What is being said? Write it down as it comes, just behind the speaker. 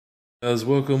Guys,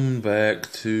 welcome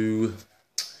back to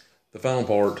the final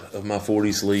part of my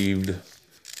 40 sleeved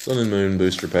Sun and Moon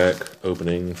booster pack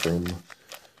opening from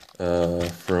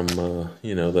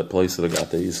you know, that place that I got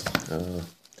these.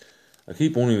 I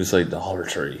keep wanting to say Dollar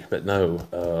Tree, but no,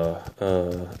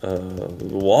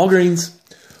 Walgreens.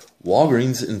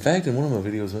 Walgreens. In fact, in one of my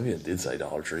videos, maybe I did say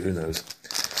Dollar Tree. Who knows?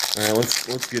 All right,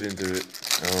 let's get into it.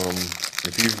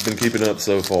 If you've been keeping up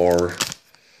so far.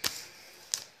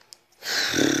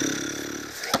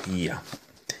 Yeah,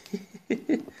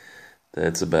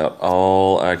 that's about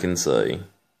all I can say.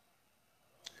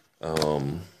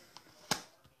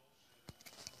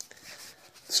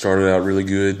 Started out really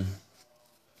good.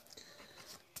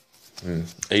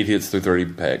 8 hits through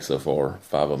 30 packs so far.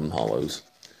 5 of them hollows.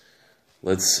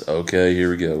 Okay, here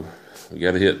we go. We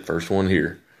got a hit. First one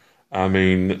here. I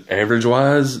mean,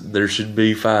 average-wise, there should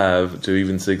be 5 to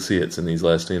even 6 hits in these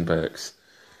last 10 packs.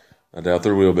 I doubt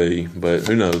there will be, but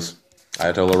who knows?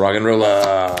 Ayatollah Rock and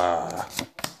Rolla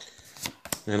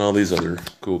and all these other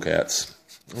cool cats.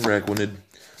 Raquinid,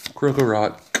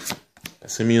 Krokorok,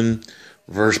 Simeon,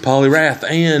 Reverse Poliwrath,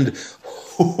 and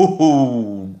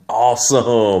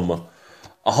awesome.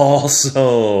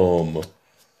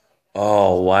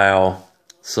 Oh wow.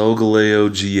 Solgaleo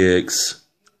GX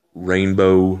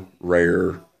Rainbow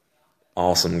Rare.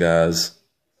 Awesome, guys.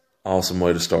 Awesome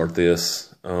way to start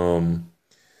this.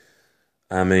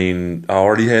 I mean, I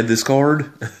already had this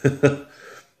card.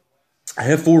 I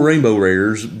have 4 rainbow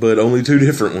rares, but only 2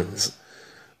 different ones.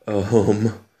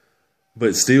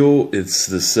 But still, it's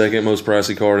the second most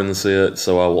pricey card in the set,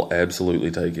 so I will absolutely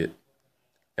take it.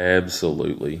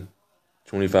 Absolutely.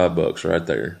 $25 right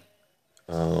there.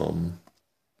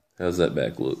 How's that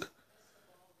back look?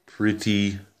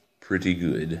 Pretty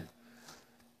good.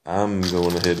 I'm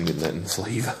going ahead and getting that in the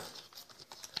sleeve.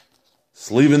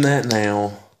 Sleeving that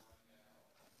now.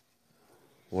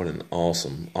 What an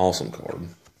awesome card.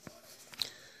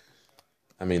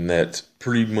 I mean, that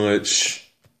pretty much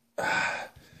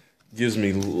gives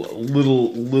me very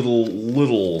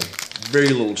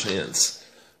little chance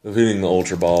of hitting the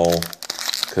Ultra Ball,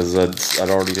 because I'd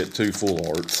already hit 2 full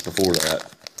arts before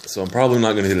that. So I'm probably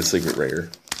not going to hit a secret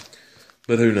rare.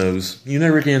 But who knows? You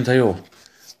never can tell.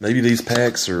 Maybe these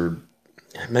packs are...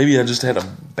 Maybe I just had a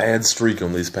bad streak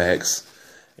on these packs,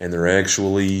 and they're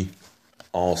actually...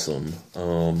 awesome.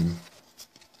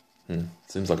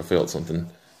 Seems like I felt something.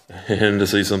 And to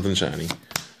see something shiny.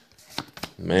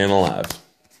 Man alive.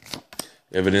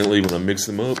 Evidently, when I mix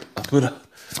them up, I put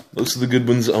most of the good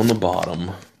ones on the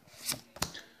bottom.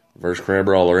 Reverse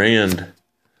Crabrawler and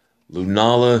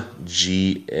Lunala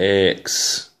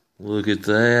GX. Look at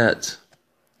that.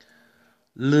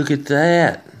 Look at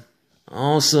that.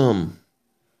 Awesome.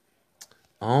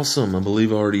 Awesome. I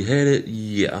believe I already had it.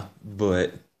 Yeah,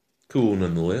 but... cool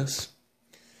nonetheless.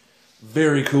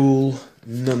 Very cool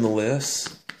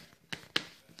nonetheless.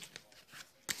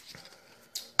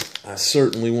 I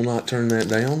certainly will not turn that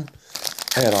down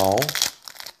at all.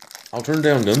 I'll turn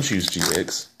down Gumshoes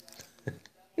GX.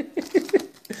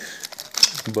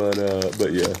 but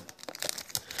yeah.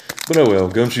 But oh well,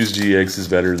 Gumshoes GX is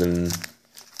better than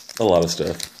a lot of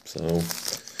stuff. So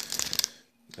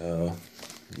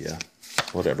yeah.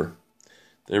 Whatever.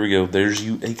 There we go. There's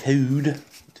you a code.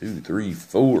 2, 3,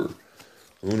 4.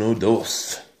 Uno,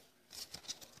 dos.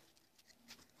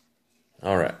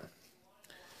 Alright.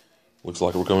 Looks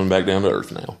like we're coming back down to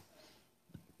earth now.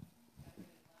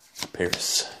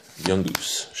 Paris. Young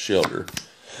Goose. Shelter.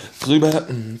 Zubat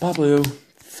and Poplio.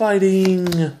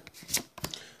 Fighting.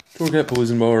 Torcat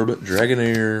Poison Barb.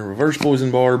 Dragonair. Reverse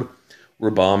Poison Barb.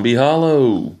 Rabombi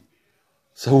Hollow.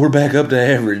 So we're back up to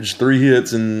average. 3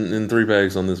 hits in 3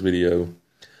 packs on this video.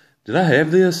 Did I have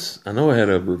this? I know I had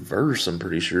a reverse, I'm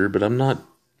pretty sure, but I'm not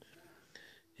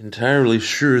entirely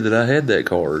sure that I had that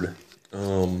card.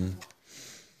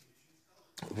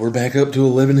 We're back up to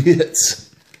 11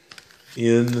 hits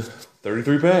in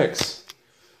 33 packs.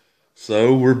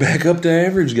 So we're back up to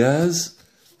average, guys.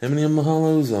 How many of them are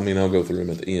hollows? I mean, I'll go through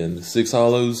them at the end. 6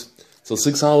 hollows. So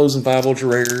 6 hollows and 5 ultra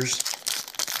rares.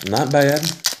 Not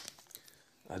bad.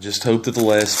 I just hope that the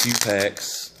last few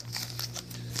packs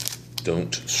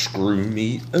don't screw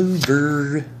me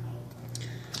over.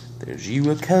 There's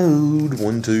you a code.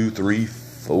 1, 2, 3,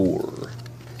 4.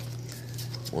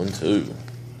 1, 2.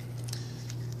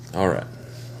 Alright.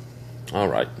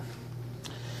 Alright.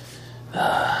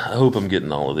 I hope I'm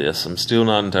getting all of this. I'm still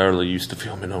not entirely used to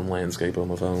filming on landscape on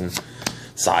my phone.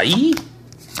 Sai?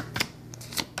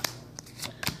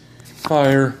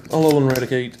 Fire. Alolan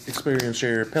Eradicate. Experience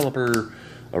Share. Pelipper.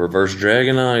 A Reverse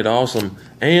Dragonite. Awesome.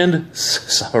 And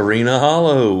Serena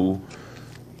Hollow.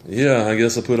 Yeah, I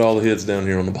guess I put all the hits down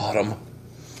here on the bottom.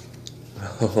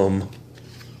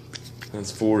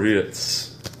 That's 4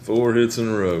 hits. 4 hits in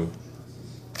a row.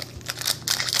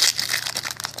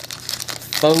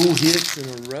 4 hits in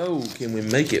a row. Can we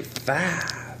make it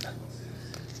 5?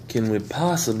 Can we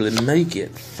possibly make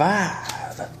it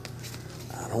 5?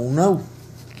 I don't know.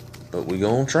 But we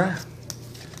gonna try.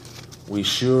 We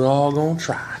sure are gonna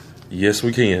try. Yes,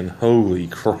 we can. Holy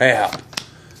crap.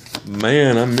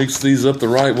 Man, I mixed these up the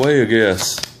right way, I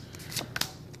guess.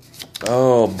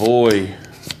 Oh, boy.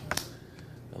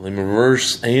 Let me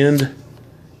reverse and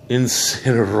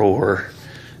Incineroar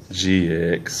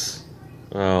GX.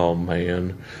 Oh,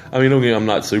 man. I mean, okay, I'm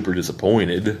not super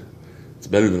disappointed. It's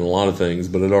better than a lot of things,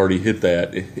 but it already hit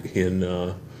that in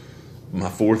my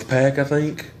 4th pack, I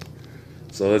think.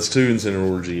 So that's 2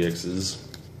 Incineroar GXs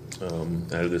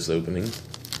out of this opening.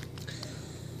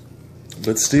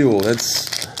 But still,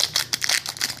 that's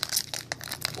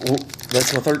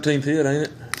my 13th hit, ain't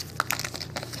it?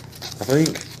 I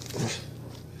think.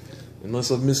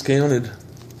 Unless I've miscounted.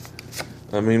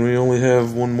 I mean, we only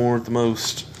have 1 more at the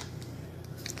most.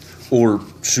 Or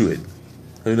should.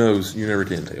 Who knows? You never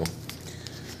can tell.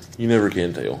 You never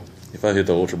can tell. If I hit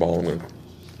the Ultra Ball,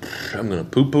 I'm gonna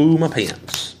poo-poo my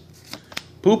pants.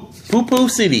 Poo-poo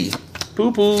city.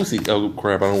 Poo-poo city. Oh,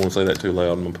 crap, I don't want to say that too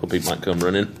loud. My puppy might come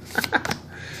running.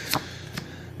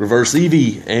 Reverse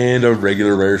Eevee and a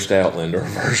regular rare Stoutland. A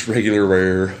reverse regular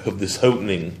rare of this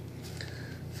opening.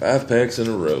 5 packs in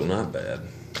a row. Not bad.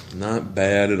 Not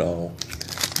bad at all.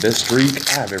 Best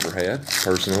streak I've ever had,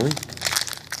 personally.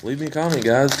 Leave me a comment,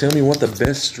 guys. Tell me what the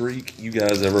best streak you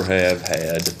guys ever have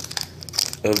had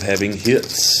of having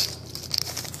hits.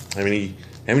 How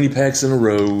many packs in a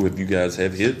row have you guys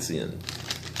have hits in?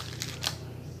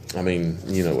 I mean,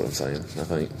 you know what I'm saying, I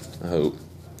think.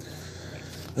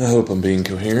 I hope I'm being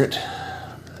coherent.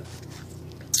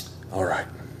 Alright.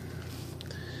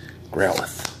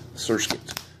 Growlithe,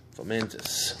 Surskit,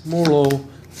 Fomantis, Morlo,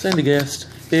 Sandygast,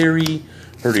 Fairy,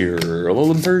 Herdier,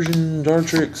 Alolan Persian,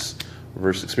 Dartrix,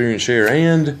 Reverse Experience Share,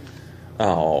 and...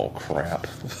 oh, crap.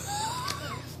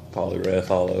 Poliwrath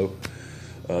Hollow.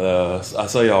 I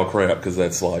say all crap because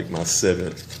that's like my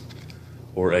 7th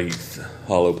or 8th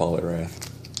Hollow Poliwrath.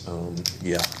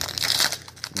 Yeah.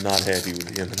 Not happy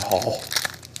with him at all.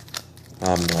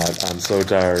 I'm not. I'm so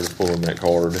tired of pulling that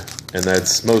card. And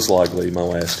that's most likely my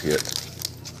last hit.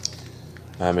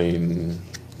 I mean,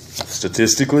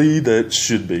 statistically, that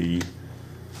should be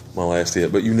my last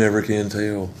hit. But you never can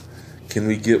tell. Can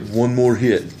we get 1 more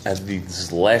hit out of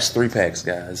these last 3 packs,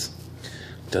 guys?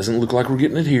 Doesn't look like we're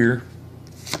getting it here.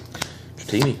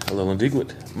 Dratini, Alolan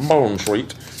Diglett,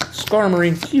 Bonsweet,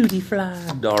 Skarmory,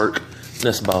 Cutiefly, Dark,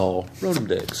 Nestball,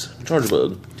 Rotom-Dex,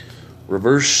 Chargebug,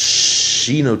 Reverse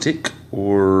Shiinotic,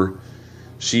 or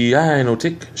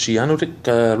Shiinotic,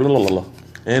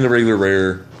 and a regular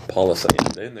rare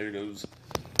Palossand. And there goes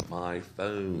my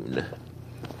phone.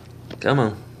 Come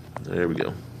on. There we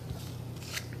go.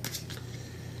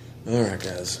 Alright,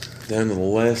 guys. Down to the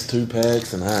last 2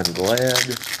 packs, and I'm glad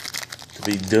to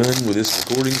be done with this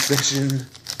recording session.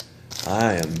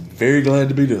 I am very glad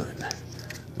to be done.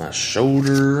 My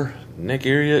shoulder, neck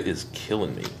area is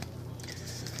killing me.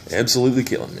 Absolutely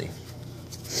killing me.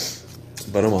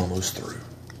 But I'm almost through.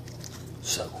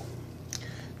 So,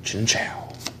 Chin Chow.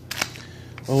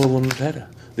 Oh, Rattata.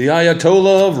 The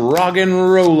Ayatollah of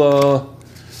Roggenrola.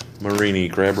 Marini,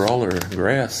 Crabrawler,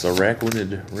 Grass, a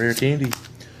Rakwanid, Rare Candy,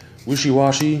 Wishy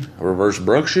Washy, a Reverse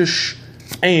Bruxish,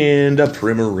 and a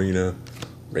Primarina,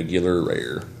 regular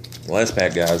rare. Last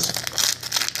pack, guys.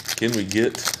 Can we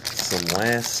get some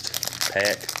last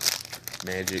pack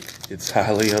magic? It's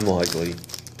highly unlikely.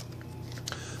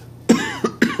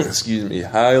 Excuse me,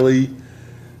 highly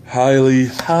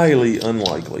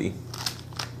unlikely.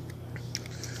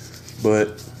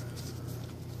 But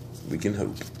we can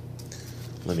hope.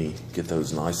 Let me get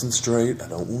those nice and straight. I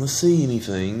don't want to see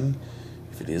anything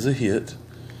if it is a hit.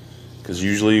 Because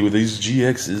usually with these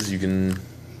GXs, you can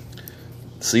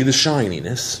see the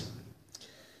shininess.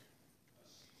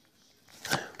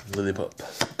 Lillipup,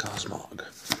 Cosmog,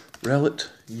 Rowlet,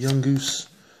 Yungoos,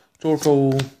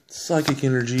 Torkoal, Psychic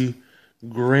Energy,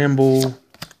 Gramble,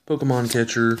 Pokemon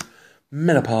Catcher,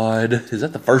 Metapod. Is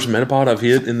that the first Metapod I've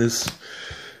hit in this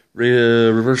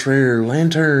reverse rare?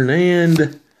 Lantern,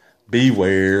 and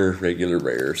Beware, regular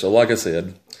rare. So like I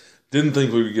said, didn't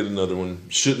think we would get another one.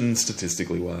 Shouldn't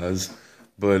statistically wise,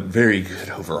 but very good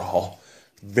overall.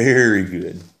 Very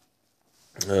good.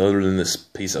 Other than this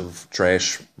piece of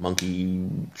trash, monkey,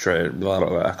 card.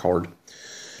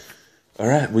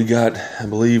 Alright, I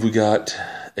believe we got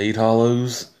 8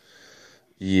 hollows.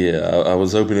 Yeah, I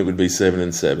was hoping it would be 7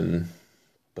 and 7,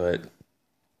 but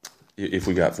if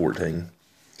we got 14.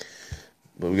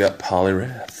 But we got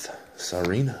Poliwrath,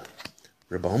 Sarina,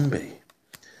 Ribombee,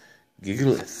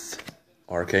 Gigalith,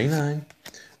 Arcanine,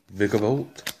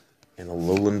 Vikavolt, and a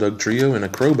Lowland Dug Trio and a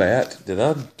Crobat. Did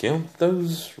I count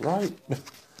those right?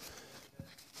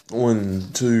 1,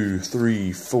 2,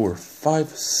 3, 4, 5,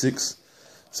 6,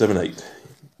 7, 8.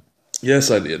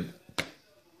 Yes, I did.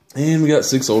 And we got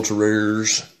 6 Ultra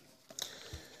Rares.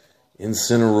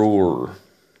 Incineroar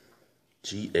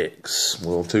GX.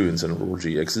 Well, 2 Incineroar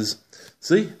GXs.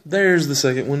 See, there's the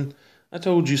second one. I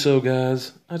told you so,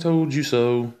 guys. I told you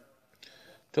so.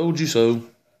 Told you so.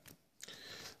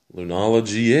 Lunala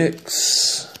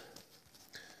GX.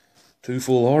 2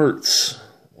 Full Arts.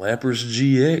 Lapras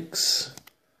GX.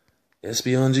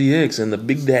 Espeon GX. And the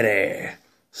Big Daddy.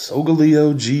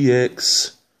 Solgaleo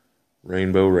GX.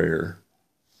 Rainbow Rare.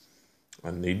 I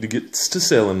need to get to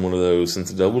selling one of those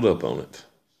since I doubled up on it.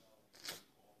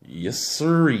 Yes,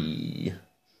 sirree.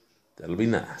 That'll be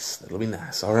nice. That'll be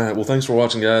nice. All right. Well, thanks for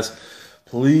watching, guys.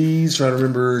 Please try to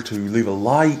remember to leave a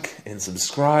like and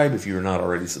subscribe if you are not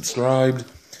already subscribed.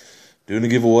 Doing a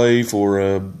giveaway for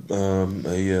a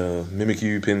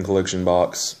Mimikyu pin collection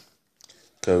box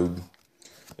code.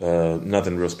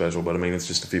 Nothing real special, but I mean, it's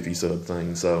just a 50 sub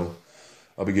thing. So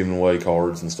I'll be giving away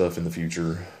cards and stuff in the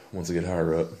future once I get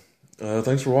higher up.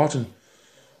 Thanks for watching.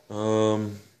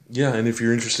 Yeah, and if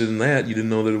you're interested in that, you didn't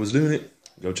know that it was doing it,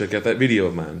 go check out that video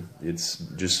of mine. It's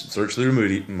just search through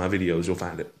my videos, you'll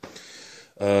find it.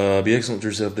 Be excellent to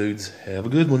yourself, dudes. Have a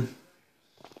good one.